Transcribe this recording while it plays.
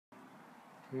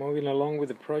moving along with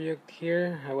the project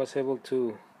here, I was able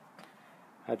to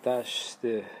attach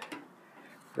the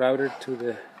router to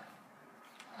the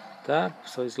top,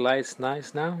 so it slides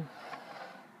nice now.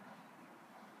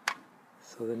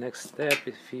 So the next step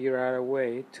is figure out a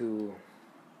way to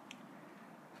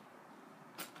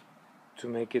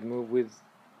make it move with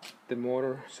the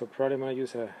motor. So probably I'm going to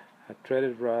use a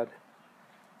threaded rod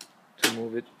to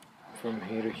move it from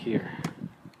here to here.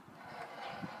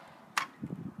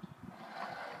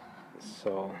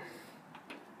 So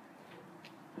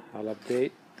I'll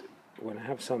update when I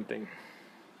have something.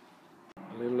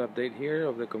 A little update here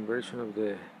of the conversion of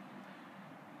the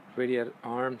radial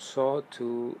arm saw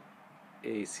to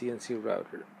a CNC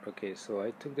router. Okay, so I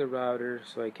took the router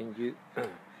so I can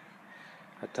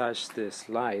attach the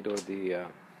slide or the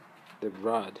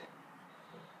rod.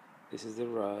 This is the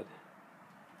rod.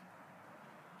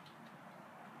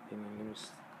 And I'm going to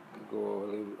go a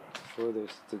little further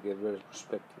to get better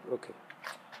perspective. Okay,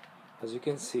 as you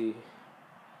can see,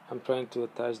 I'm trying to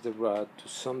attach the rod to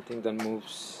something that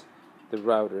moves the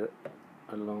router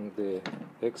along the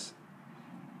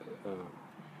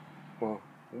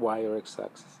Y or X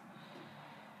axis.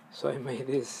 So I made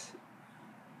this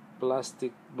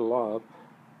plastic blob.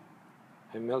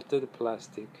 I melted the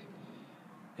plastic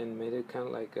and made it kind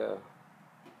of like a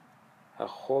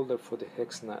holder for the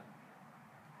hex nut.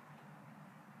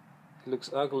 It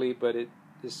looks ugly, but it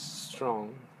is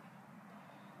strong.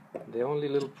 The only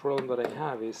little problem that I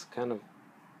have is kind of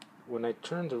when I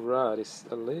turn the rod, it's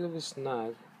a little bit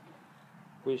snug,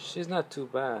 which is not too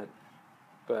bad,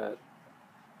 but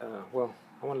well,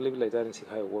 I want to leave it like that and see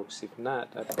how it works. If not,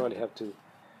 I probably have to.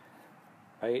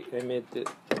 I made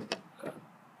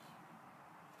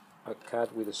a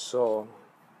cut with a saw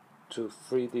to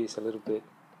free this a little bit,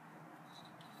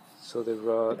 so the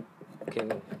rod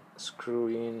can screw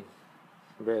in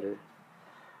better.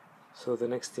 So the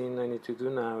next thing I need to do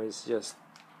now is just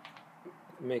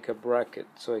make a bracket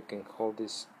so I can hold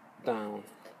this down,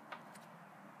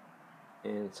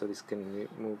 and so this can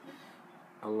move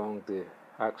along the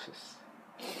axis.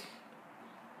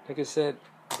 Like I said,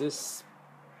 this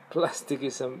plastic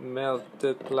is a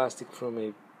melted plastic from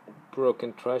a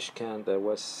broken trash can that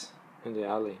was in the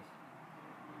alley.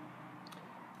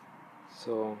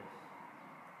 So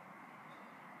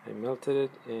I melted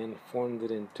it and formed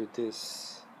it into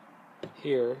this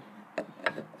here,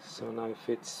 so now it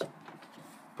fits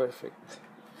perfect,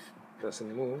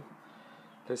 doesn't move.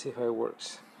 Let's see how it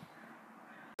works.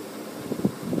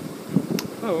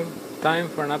 So time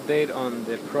for an update on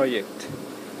the project.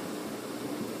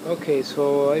 Okay,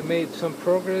 so I made some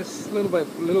progress little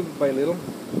by little.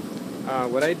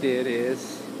 What I did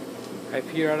is I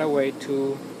figured out a way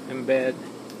to embed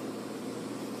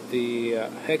the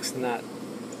hex nut.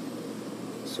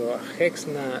 So a hex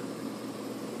nut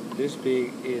this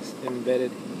big is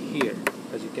embedded here,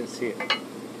 as you can see it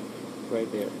right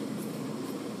there,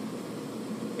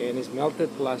 and it's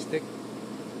melted plastic.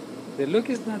 The look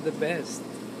is not the best,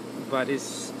 but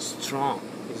it's strong.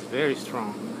 It's very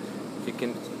strong. You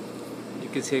can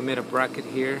see I made a bracket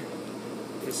here.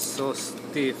 It's so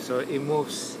stiff, so it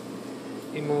moves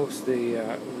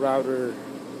the router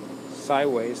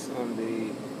sideways on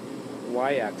the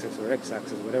y-axis or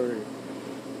x-axis, whatever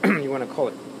you want to call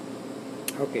it.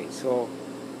 Okay, so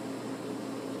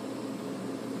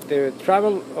the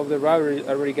travel of the router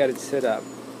already got it set up.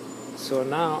 So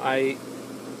now I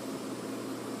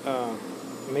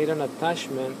made an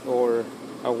attachment or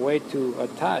a way to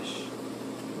attach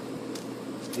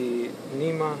the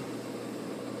NEMA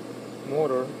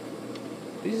motor.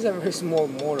 This is a very small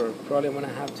motor. Probably I'm going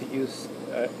to have to use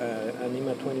a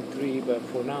NEMA 23, but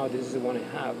for now this is the one I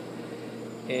have,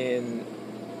 and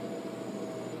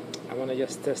I want to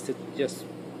just test it just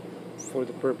for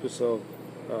the purpose of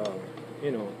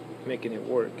making it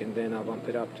work, and then I'll bump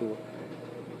it up to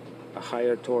a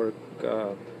higher torque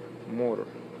motor.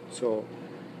 So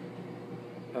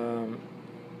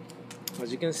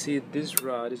as you can see, this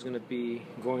rod is going to be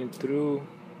going through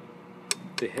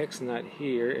the hex nut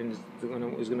here, and it's going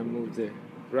to move the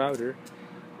router.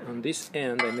 On this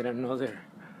end I made another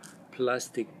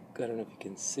plastic, I don't know if you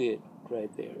can see it right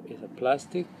there. It's a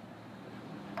plastic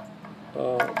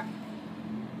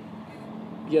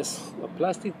yes, a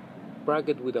plastic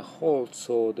bracket with a hole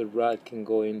so the rod can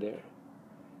go in there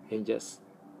and just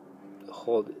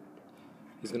hold it.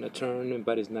 It's going to turn,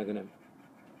 but it's not going to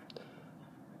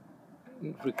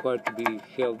require to be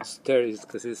held steady,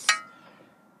 because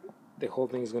the whole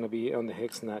thing is going to be on the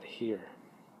hex nut here.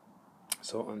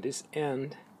 So on this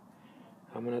end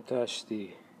I'm going to attach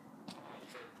the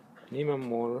NEMA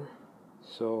motor.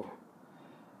 So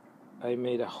I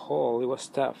made a hole. It was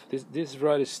tough. This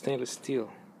rod is stainless steel,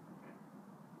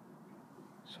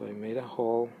 So I made a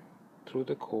hole through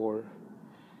the core,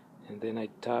 and then I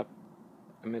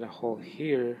made a hole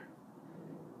here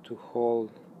to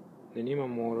hold the NEMA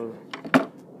motor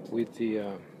with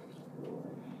the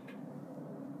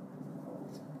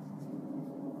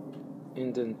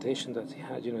indentation that it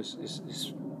had. You know,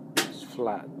 it's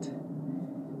flat.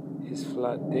 It's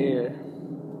flat there,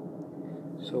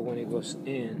 so when it goes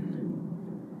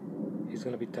in, it's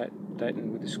gonna be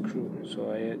tightened with the screw.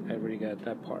 So I already got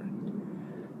that part.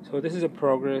 So this is a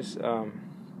progress.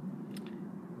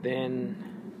 Then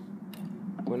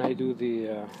when I do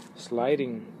the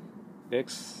sliding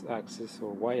x-axis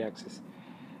or y-axis,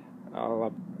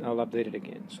 I'll update it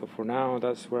again. So for now,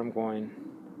 that's where I'm going.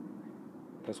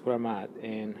 That's where I'm at,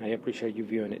 and I appreciate you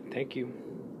viewing it. Thank you.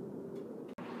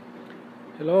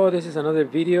 Hello, this is another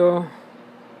video.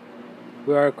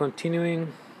 We are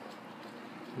continuing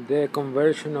the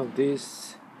conversion of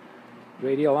this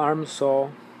radial arm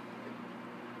saw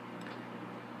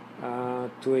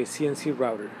to a CNC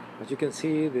router. As you can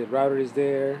see, the router is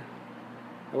there.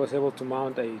 I was able to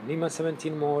mount a NEMA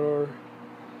 17 motor.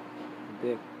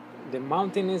 The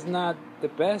mounting is not the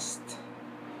best,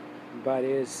 but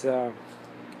it's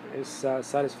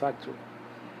satisfactory.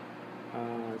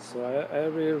 So I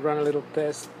really run a little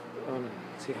test on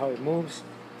see how it moves.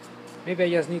 Maybe I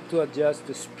just need to adjust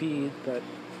the speed, but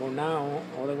for now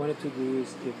all I wanted to do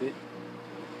is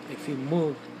if it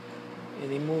moved,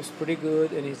 and it moves pretty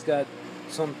good, and it's got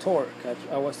some torque.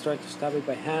 I was trying to stop it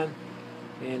by hand,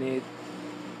 and it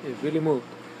really moved.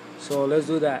 So let's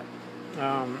do that.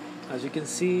 As you can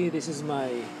see, this is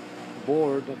my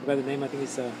board. I forgot the name. I think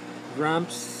it's a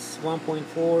Ramps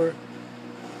 1.4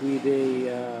 with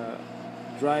a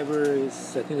driver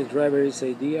is, I think the driver is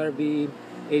a DRV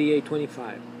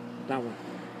 8825. That one.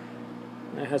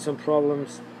 I had some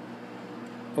problems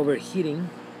overheating,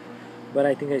 but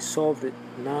I think I solved it.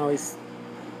 Now it's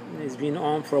been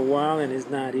on for a while and it's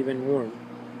not even warm.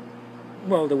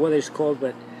 Well, the weather is cold,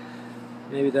 but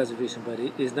maybe that's the reason. But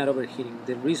it's not overheating.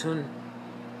 The reason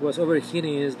it was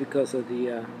overheating is because of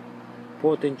the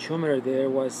potentiometer there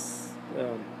was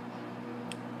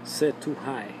set too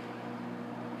high,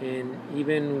 and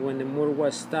even when the motor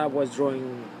was stopped, was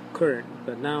drawing current.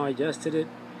 But now I adjusted it,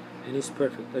 and it's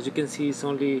perfect. As you can see, it's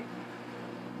only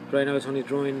right now it's only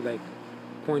drawing like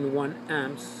 0.1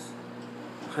 amps,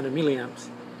 100 milliamps.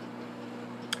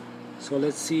 So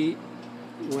let's see.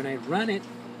 When I run it,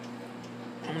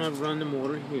 I'm gonna run the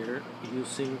motor here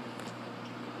using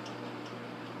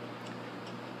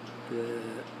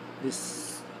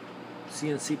this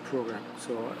CNC program.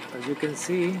 So as you can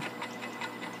see,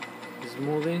 it's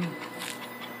moving.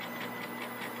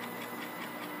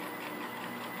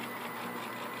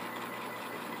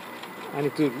 I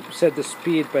need to set the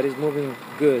speed, but it's moving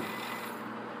good.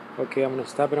 Okay, I'm gonna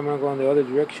stop it. I'm gonna go in the other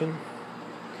direction.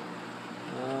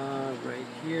 Right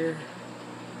here.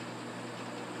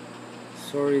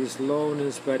 Sorry the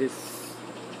slowness, but it's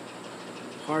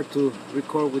hard to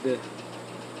record with the.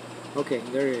 Okay,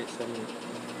 there it is.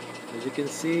 As you can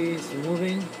see, it's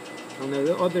moving on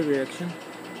the other direction.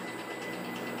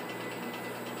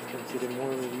 You can see the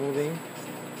motor is moving,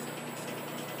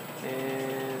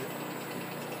 and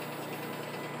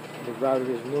the router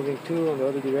is moving too on the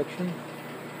other direction.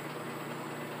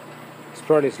 It's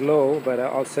probably slow, but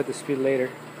I'll set the speed later.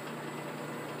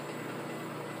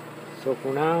 So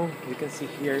for now, you can see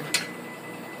here,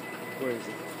 where is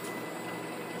it?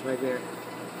 Right there.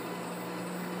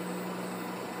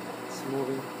 It's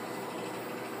moving.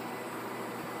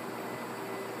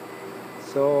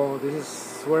 So this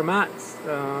is where I'm at.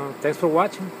 Thanks for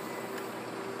watching.